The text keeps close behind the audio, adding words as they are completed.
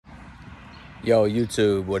Yo,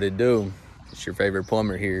 YouTube, what it do? It's your favorite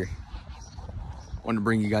plumber here. Wanted to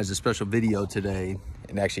bring you guys a special video today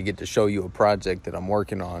and actually get to show you a project that I'm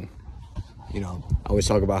working on. You know, I always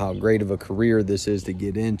talk about how great of a career this is to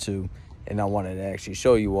get into, and I wanted to actually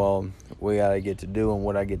show you all what I get to do and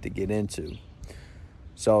what I get to get into.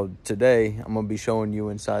 So today, I'm gonna be showing you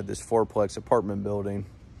inside this fourplex apartment building.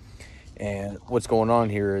 And what's going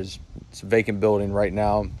on here is it's a vacant building right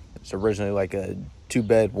now. It's originally like a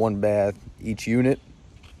 2-bed, 1-bath each unit.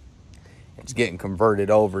 It's getting converted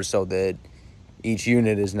over so that each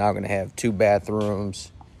unit is now going to have 2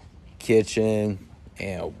 bathrooms, kitchen,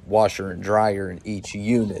 and a washer and dryer in each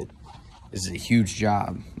unit. This is a huge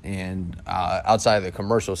job, and outside of the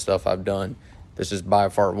commercial stuff I've done, this is by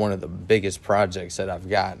far one of the biggest projects that I've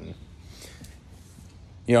gotten.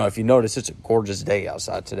 You know, if you notice, it's a gorgeous day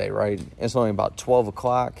outside today, right? It's only about 12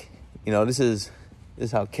 o'clock. You know, this is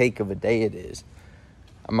how cake of a day it is.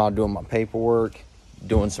 I'm out doing my paperwork,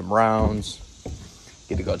 doing some rounds,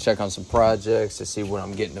 get to go check on some projects to see what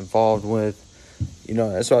I'm getting involved with. You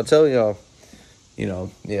know, that's what I tell y'all. You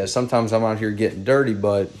know, yeah, sometimes I'm out here getting dirty,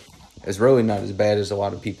 but it's really not as bad as a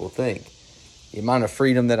lot of people think. The amount of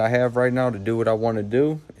freedom that I have right now to do what I want to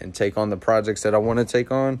do and take on the projects that I want to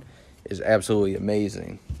take on is absolutely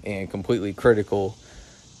amazing and completely critical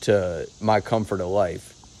to my comfort of life.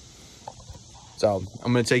 So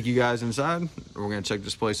I'm going to take you guys inside and we're going to check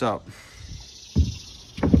this place out.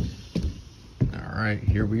 All right,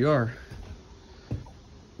 here we are.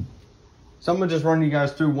 So I'm going to just run you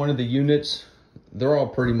guys through one of the units. They're all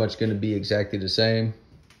pretty much going to be exactly the same.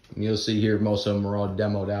 And you'll see here, most of them are all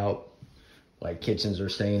demoed out. Like kitchens are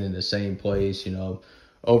staying in the same place, you know.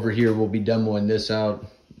 Over here, we'll be demoing this out,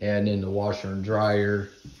 adding in the washer and dryer.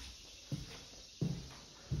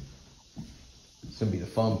 It's gonna be the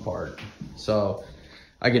fun part. So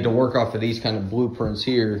I get to work off of these kind of blueprints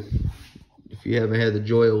here. If you haven't had the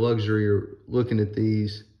joy of luxury or looking at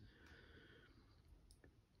these,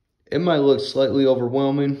 it might look slightly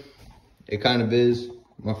overwhelming. It kind of is.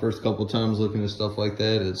 My first couple times looking at stuff like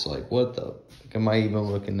that, it's like, what the heck am I even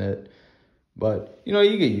looking at? But, you know,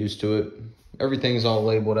 you get used to it. Everything's all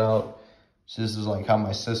labeled out. So this is like how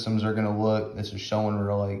my systems are gonna look. This is showing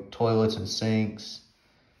where like toilets and sinks,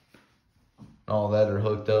 all that are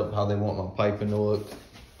hooked up, how they want my piping to look.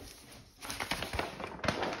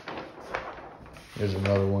 There's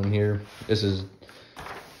another one here. This is,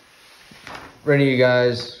 for any of you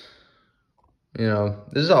guys, you know,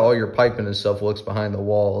 this is how all your piping and stuff looks behind the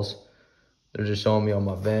walls. They're just showing me all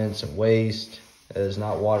my vents and waste. It is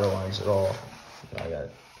not water lines at all. I got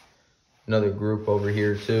another group over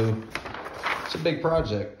here too. It's a big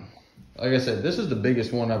project. Like I said, this is the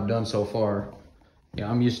biggest one I've done so far. You know,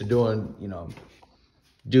 I'm used to doing, you know,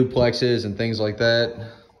 duplexes and things like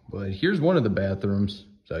that. But here's one of the bathrooms.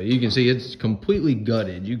 So you can see it's completely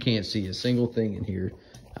gutted. You can't see a single thing in here.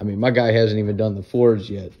 I mean, my guy hasn't even done the floors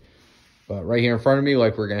yet. But right here in front of me,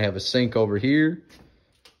 like, we're going to have a sink over here.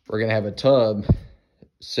 We're going to have a tub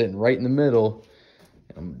sitting right in the middle.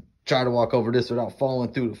 I'm trying to walk over this without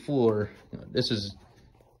falling through the floor. You know, this is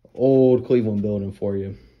old Cleveland building for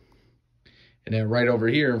you. And then right over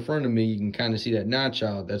here in front of me, you can kind of see that notch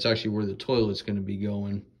out. That's actually where the toilet's going to be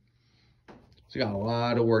going. So I got a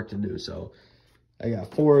lot of work to do. So I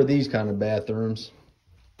got 4 of these kind of bathrooms.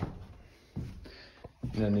 And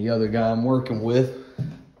then the other guy I'm working with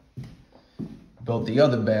built the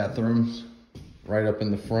other bathrooms right up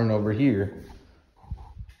in the front over here.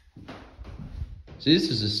 See,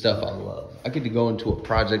 this is the stuff I love. I get to go into a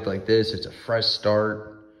project like this. It's a fresh start.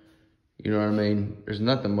 You know what I mean? There's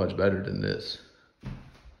nothing much better than this.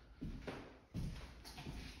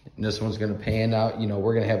 And this one's gonna pan out. You know,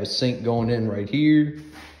 we're gonna have a sink going in right here.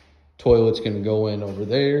 Toilet's gonna go in over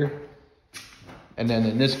there. And then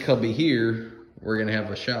in this cubby here, we're gonna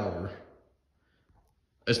have a shower.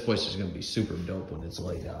 This place is gonna be super dope when it's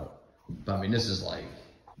laid out. But I mean, this is like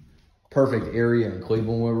perfect area in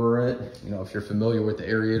Cleveland where we're at. You know, if you're familiar with the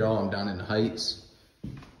area at all, I'm down in the Heights.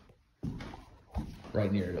 Right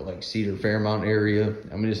near like Cedar Fairmount area.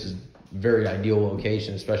 I mean, this is a very ideal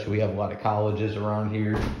location, especially we have a lot of colleges around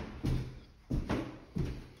here.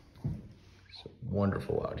 It's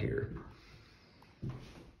wonderful out here.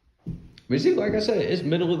 But see, like I said, it's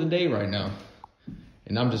middle of the day right now.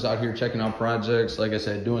 And I'm just out here checking out projects. Like I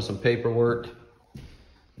said, doing some paperwork.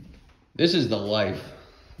 This is the life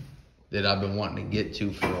that I've been wanting to get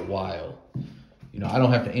to for a while. You know, I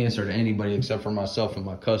don't have to answer to anybody except for myself and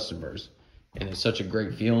my customers. And it's such a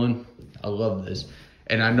great feeling. I love this.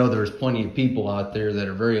 And I know there's plenty of people out there that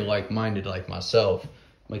are very like-minded like myself.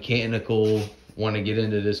 Mechanical, want to get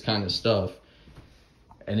into this kind of stuff.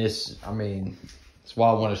 And it's, I mean, it's That's why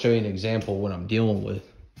I want to show you an example of what I'm dealing with.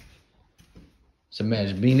 So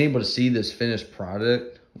imagine being able to see this finished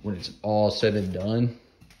product when it's all said and done.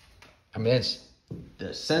 I mean, it's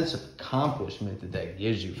the sense of accomplishment that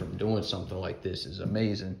gives you from doing something like this is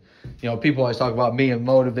amazing. You know, people always talk about being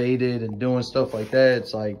motivated and doing stuff like that.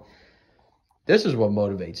 It's like, this is what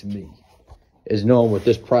motivates me, is knowing what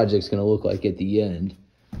this project's going to look like at the end.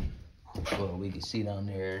 Well, we can see down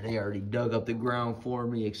there, they already dug up the ground for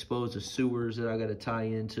me, exposed the sewers that I got to tie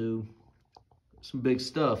into. Some big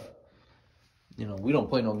stuff. You know, we don't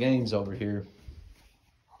play no games over here.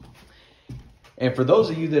 And for those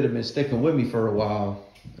of you that have been sticking with me for a while,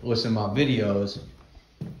 listen to my videos,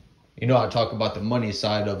 you know I talk about the money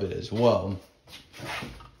side of it as well.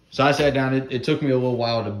 So I sat down, it took me a little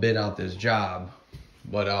while to bid out this job.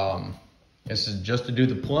 But this is just to do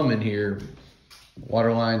the plumbing here.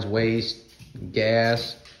 Water lines, waste,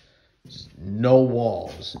 gas, no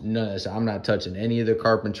walls, none of this. I'm not touching any of the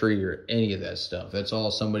carpentry or any of that stuff. That's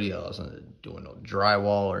all somebody else. I'm not doing no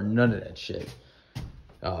drywall or none of that shit.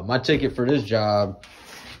 My ticket for this job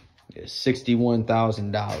is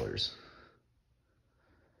 $61,000.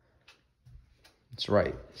 That's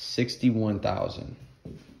right, $61,000.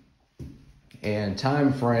 And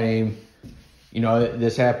time frame, you know,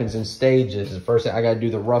 this happens in stages. First, I got to do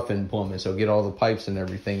the roughing plumbing, so get all the pipes and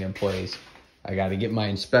everything in place. I got to get my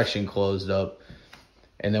inspection closed up.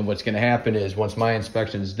 And then what's going to happen is once my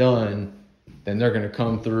inspection's done, then they're going to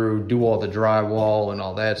come through, do all the drywall and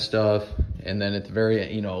all that stuff. And then at the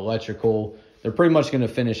very, you know, electrical, they're pretty much going to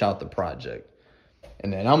finish out the project.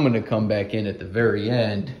 And then I'm going to come back in at the very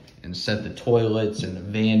end and set the toilets and the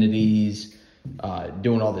vanities,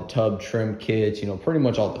 doing all the tub trim kits, you know, pretty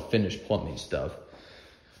much all the finished plumbing stuff.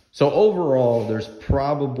 So overall, there's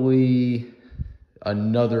probably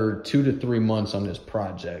another 2 to 3 months on this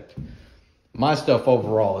project. My stuff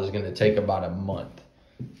overall is going to take about a month.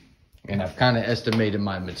 And I've kind of estimated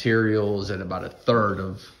my materials at about a third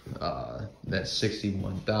of that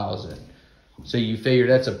 $61,000. So you figure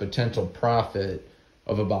that's a potential profit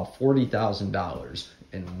of about $40,000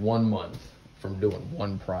 in 1 month from doing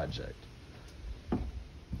one project.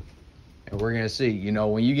 And we're gonna see, you know,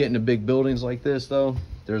 when you get into big buildings like this though,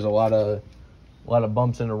 there's a lot of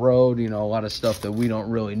bumps in the road, you know, a lot of stuff that we don't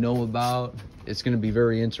really know about. It's gonna be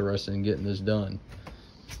very interesting getting this done.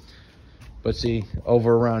 But see,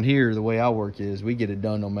 over around here, the way I work is we get it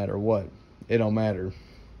done no matter what. It don't matter.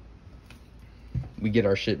 We get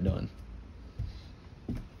our shit done.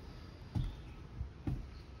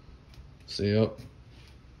 See, yep.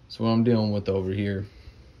 That's what I'm dealing with over here.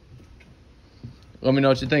 Let me know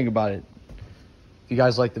what you think about it. If you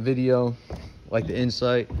guys like the video, like the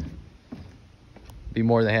insight, be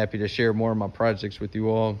more than happy to share more of my projects with you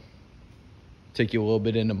all. Take you a little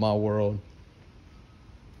bit into my world.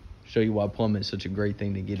 Show you why plumbing is such a great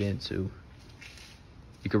thing to get into.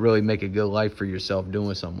 You could really make a good life for yourself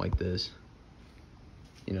doing something like this.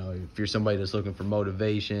 You know, if you're somebody that's looking for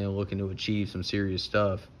motivation, looking to achieve some serious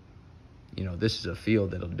stuff, you know, this is a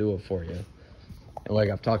field that'll do it for you. And like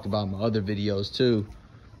I've talked about in my other videos too,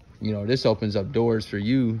 you know, this opens up doors for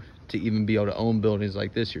you to even be able to own buildings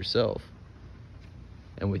like this yourself.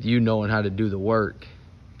 And with you knowing how to do the work,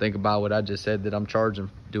 think about what I just said that I'm charging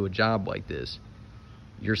to do a job like this.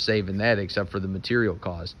 You're saving that except for the material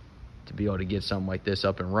cost to be able to get something like this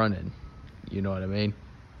up and running. You know what I mean?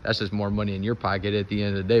 That's just more money in your pocket at the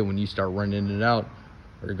end of the day when you start running it out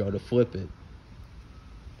or go to flip it.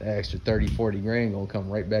 The extra 30, 40 grand gonna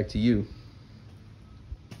come right back to you.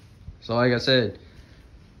 So like I said,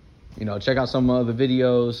 you know, check out some of my other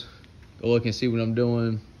videos. Go look and see what I'm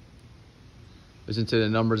doing. Listen to the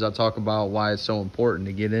numbers I talk about, why it's so important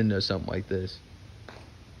to get into something like this.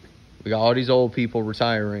 We got all these old people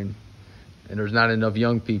retiring, and there's not enough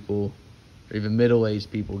young people or even middle-aged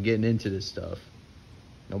people getting into this stuff.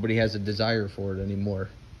 Nobody has a desire for it anymore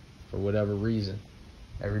for whatever reason.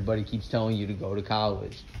 Everybody keeps telling you to go to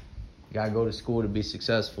college. You gotta go to school to be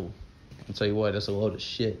successful. I'll tell you what, that's a load of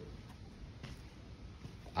shit.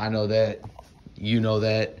 I know that. You know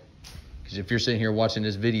that. Because if you're sitting here watching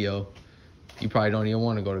this video, you probably don't even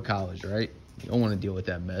want to go to college, right? You don't want to deal with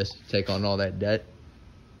that mess, take on all that debt.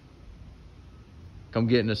 Come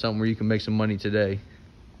get into something where you can make some money today.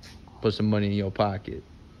 Put some money in your pocket.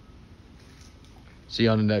 See you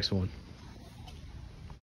on the next one.